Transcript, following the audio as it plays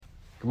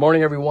Good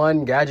morning,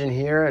 everyone. Gajan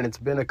here, and it's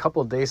been a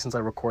couple of days since I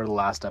recorded the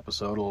last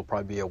episode. It'll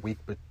probably be a week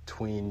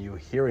between you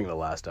hearing the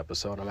last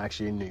episode. I'm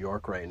actually in New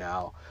York right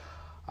now.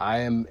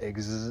 I'm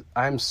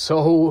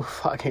so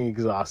fucking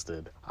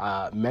exhausted,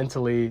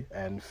 mentally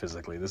and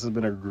physically. This has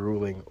been a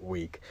grueling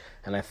week,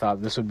 and I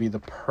thought this would be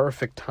the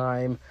perfect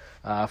time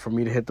for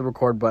me to hit the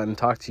record button,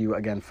 talk to you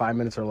again, 5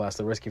 minutes or less,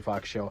 the Risky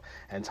Fox Show,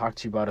 and talk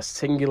to you about a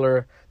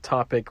singular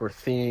topic or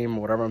theme,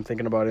 whatever I'm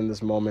thinking about in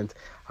this moment.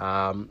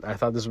 I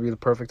thought this would be the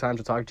perfect time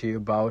to talk to you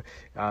about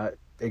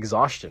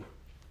exhaustion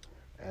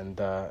and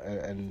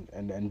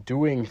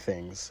doing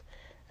things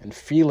and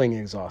feeling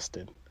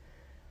exhausted.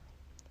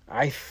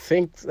 I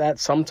think that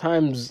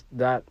sometimes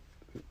that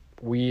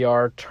we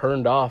are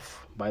turned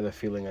off by the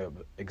feeling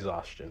of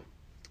exhaustion,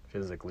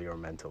 physically or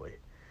mentally.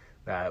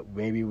 That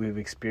maybe we've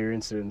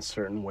experienced it in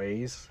certain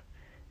ways,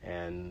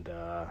 and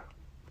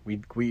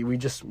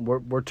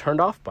we're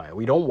turned off by it.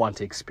 We don't want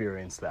to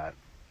experience that.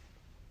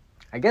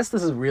 I guess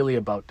this is really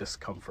about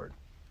discomfort.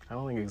 I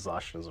don't think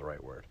exhaustion is the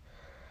right word.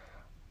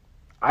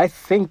 I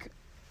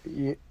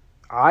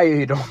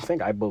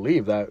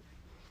believe that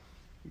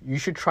you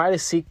should try to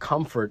seek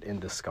comfort in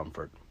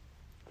discomfort,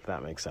 if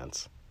that makes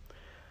sense.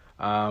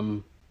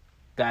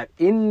 That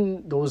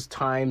in those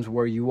times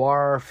where you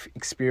are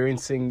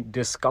experiencing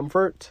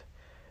discomfort,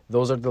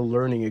 those are the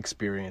learning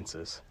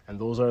experiences. And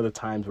those are the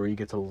times where you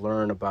get to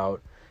learn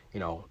about,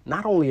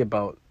 not only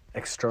about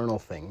external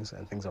things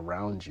and things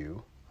around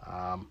you,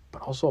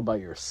 but also about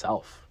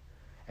yourself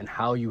and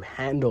how you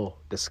handle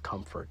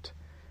discomfort,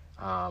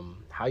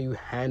 how you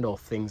handle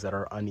things that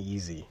are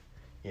uneasy,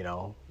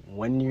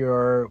 when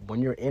you're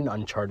in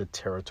uncharted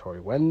territory,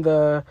 when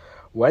the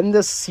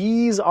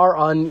seas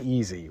are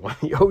uneasy, when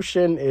the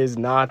ocean is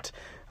not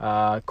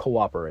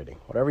cooperating,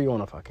 whatever you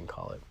want to fucking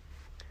call it.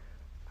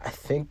 I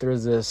think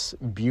there's this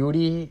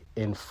beauty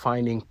in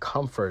finding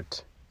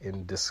comfort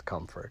in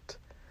discomfort.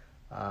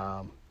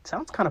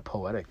 Sounds kind of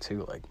poetic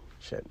too, like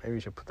shit, maybe we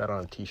should put that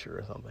on a t-shirt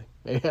or something.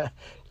 Maybe,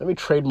 let me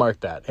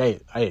trademark that.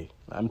 Hey,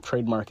 I'm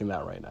trademarking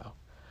that right now.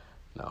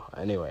 No,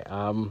 anyway,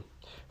 I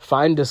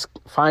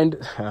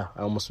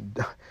almost,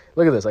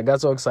 look at this. I got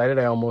so excited.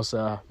 I almost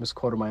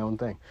misquoted my own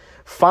thing.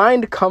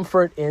 Find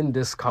comfort in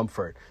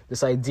discomfort.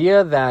 This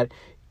idea that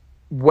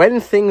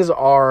when things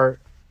are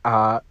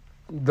the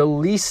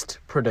least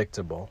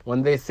predictable,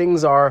 when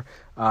things are,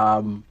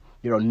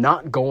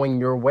 not going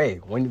your way,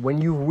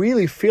 when you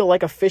really feel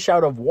like a fish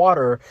out of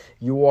water,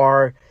 you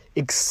are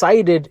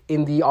excited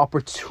in the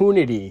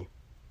opportunity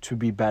to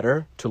be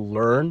better, to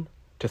learn,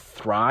 to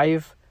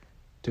thrive,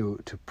 to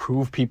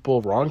prove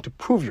people wrong, to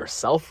prove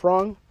yourself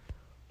wrong,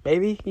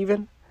 maybe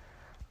even,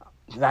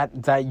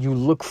 that you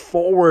look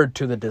forward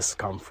to the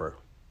discomfort,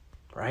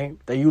 right?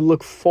 That you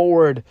look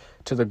forward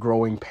to the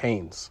growing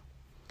pains.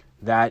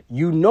 That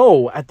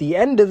at the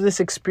end of this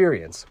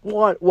experience,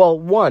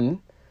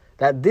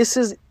 that this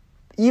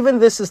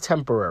is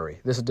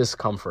temporary, this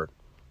discomfort.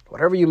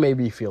 Whatever you may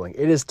be feeling,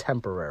 it is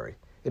temporary.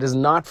 It is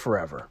not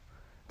forever.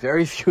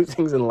 Very few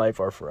things in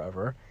life are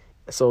forever.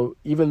 So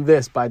even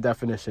this, by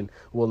definition,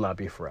 will not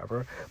be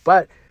forever.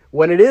 But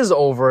when it is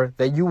over,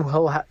 that you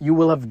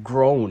will have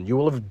grown.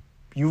 You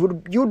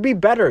would be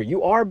better.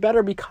 You are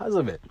better because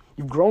of it.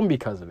 You've grown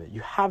because of it.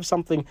 You have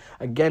something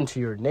again to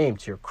your name,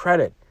 to your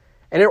credit,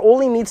 and it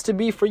only needs to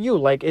be for you.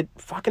 Like, it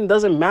fucking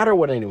doesn't matter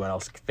what anyone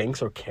else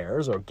thinks or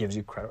cares or gives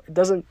you credit. It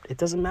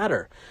doesn't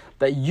matter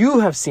that you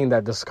have seen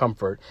that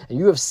discomfort and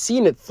you have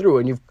seen it through,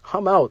 and you've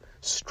come out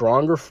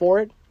stronger for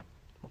it,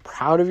 more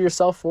proud of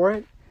yourself for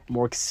it,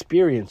 more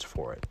experienced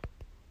for it,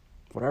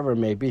 whatever it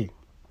may be.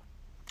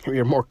 Maybe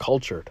you're more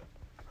cultured.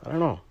 I don't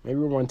know. Maybe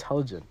you're more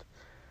intelligent.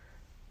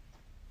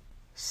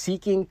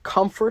 Seeking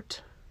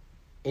comfort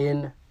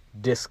in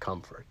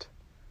discomfort.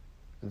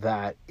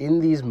 That in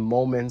these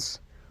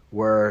moments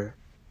where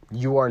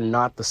you are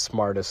not the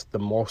smartest, the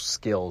most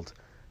skilled,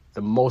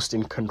 the most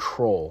in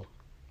control,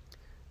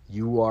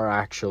 you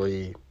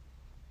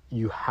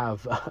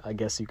have, I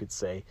guess you could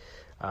say,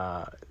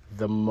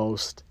 the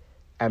most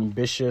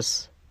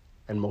ambitious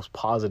and most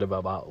positive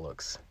of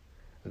outlooks.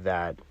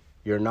 That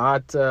you're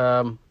not,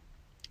 I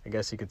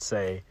guess you could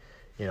say,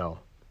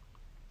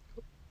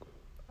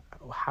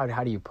 how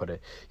do you put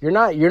it? You're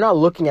not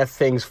looking at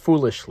things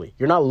foolishly.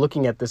 You're not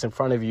looking at this in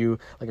front of you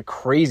like a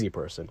crazy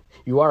person.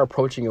 You are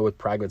approaching it with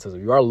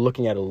pragmatism. You are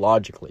looking at it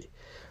logically.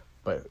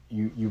 But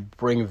you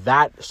bring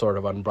that sort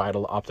of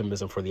unbridled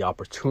optimism for the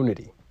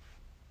opportunity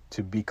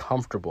to be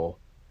comfortable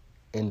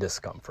in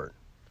discomfort.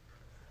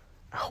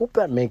 I hope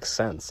that makes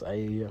sense.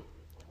 I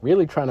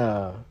really trying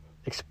to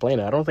explain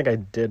it. I don't think I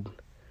did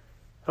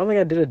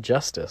it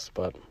justice,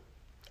 but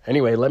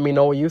anyway, let me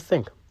know what you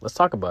think. Let's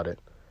talk about it.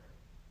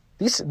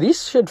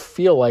 These should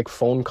feel like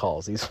phone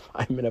calls, these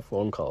 5-minute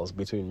phone calls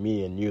between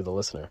me and you, the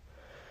listener.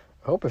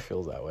 I hope it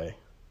feels that way.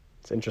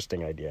 It's an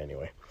interesting idea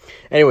anyway.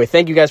 Anyway,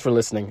 thank you guys for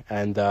listening,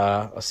 and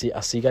I'll see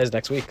you guys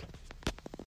next week.